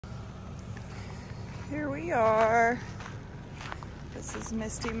Here we are. This is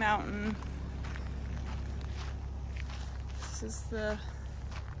Misty Mountain. This is the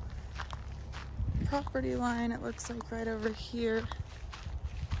property line, it looks like, right over here.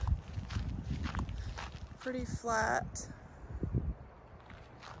 Pretty flat.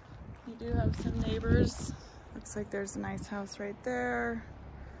 You do have some neighbors. Looks like there's a nice house right there.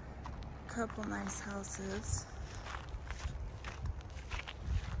 A couple nice houses.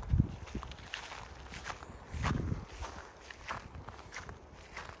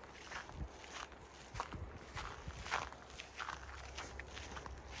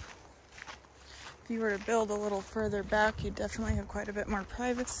 If you were to build a little further back, you'd definitely have quite a bit more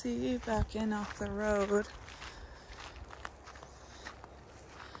privacy back in off the road.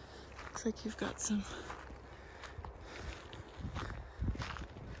 Looks like you've got some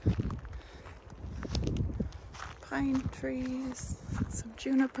pine trees, some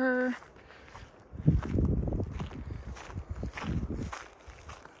juniper.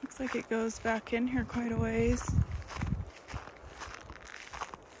 Looks like it goes back in here quite a ways.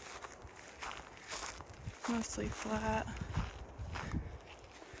 Mostly flat.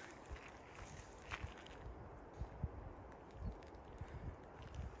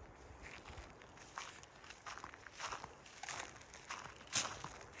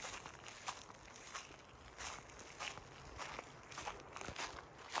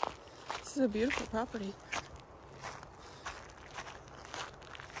 This is a beautiful property.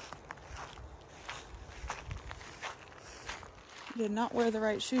 You did not wear the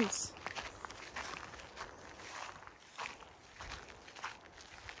right shoes.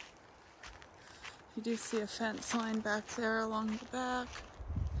 You do see a fence line back there along the back.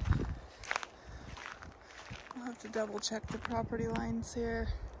 I'll have to double check the property lines here.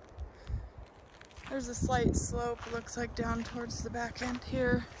 There's a slight slope, looks like, down towards the back end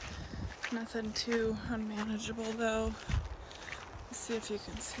here. Nothing too unmanageable though. Let's see if you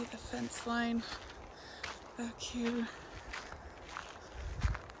can see the fence line back here.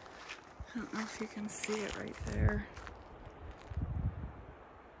 I don't know if you can see it right there.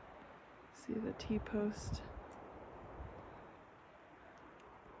 See the T-post.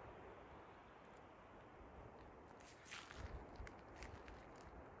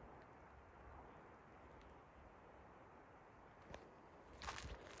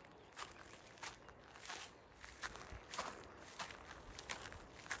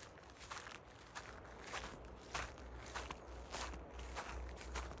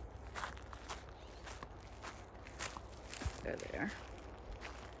 There they are.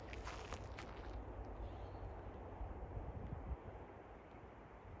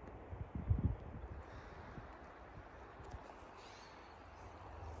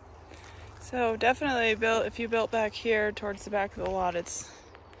 So definitely if you built back here towards the back of the lot, it's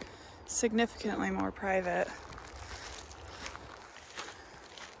significantly more private.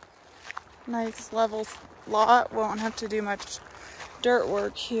 Nice level lot, won't have to do much dirt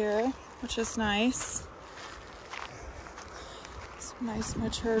work here, which is nice. Some nice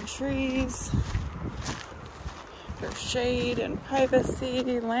mature trees for shade and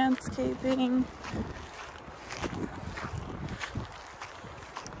privacy, landscaping.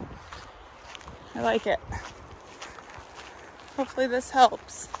 I like it. Hopefully this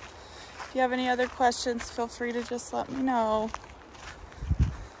helps. If you have any other questions, feel free to just let me know.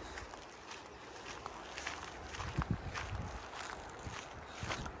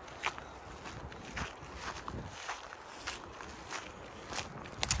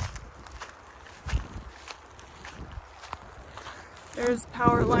 There's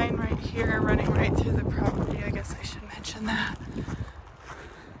power line right here running right through the property. I guess I should mention that.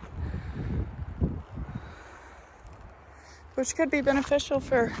 Which could be beneficial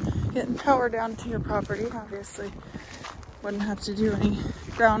for getting power down to your property. Obviously, wouldn't have to do any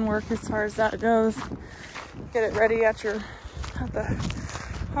groundwork as far as that goes. Get it ready at the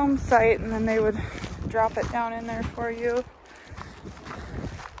home site, and then they would drop it down in there for you.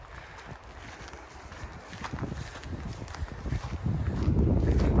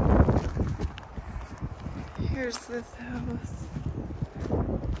 Here's this house. It's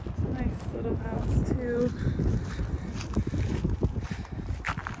a nice little house too.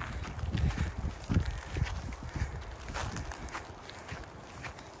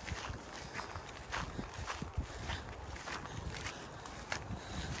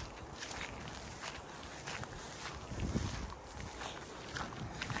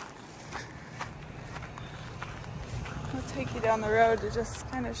 I'll take you down the road to just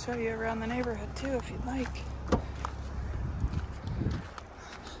kind of show you around the neighborhood too, if you'd like.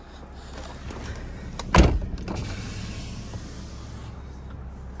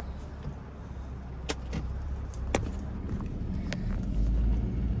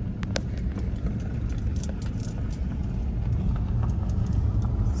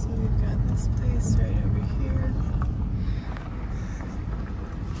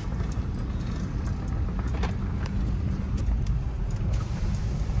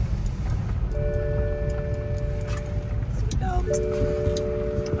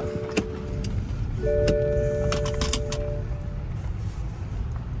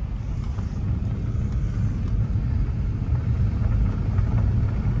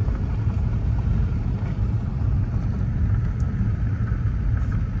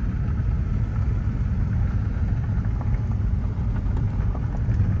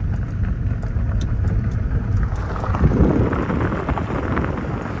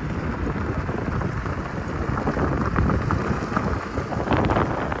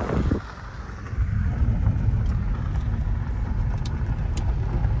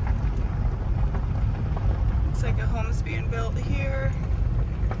 Looks like a home's being built here.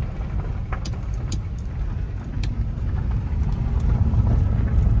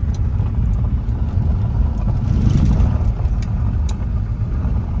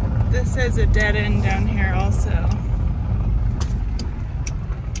 This is a dead end down here also.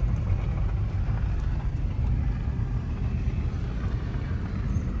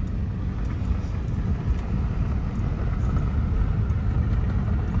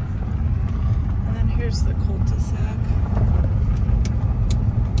 And then here's the cul-de-sac.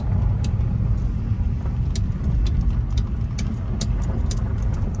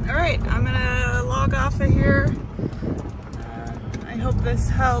 All right, I'm gonna log off of here. I hope this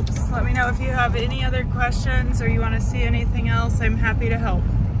helps. Let me know if you have any other questions or you want to see anything else. I'm happy to help.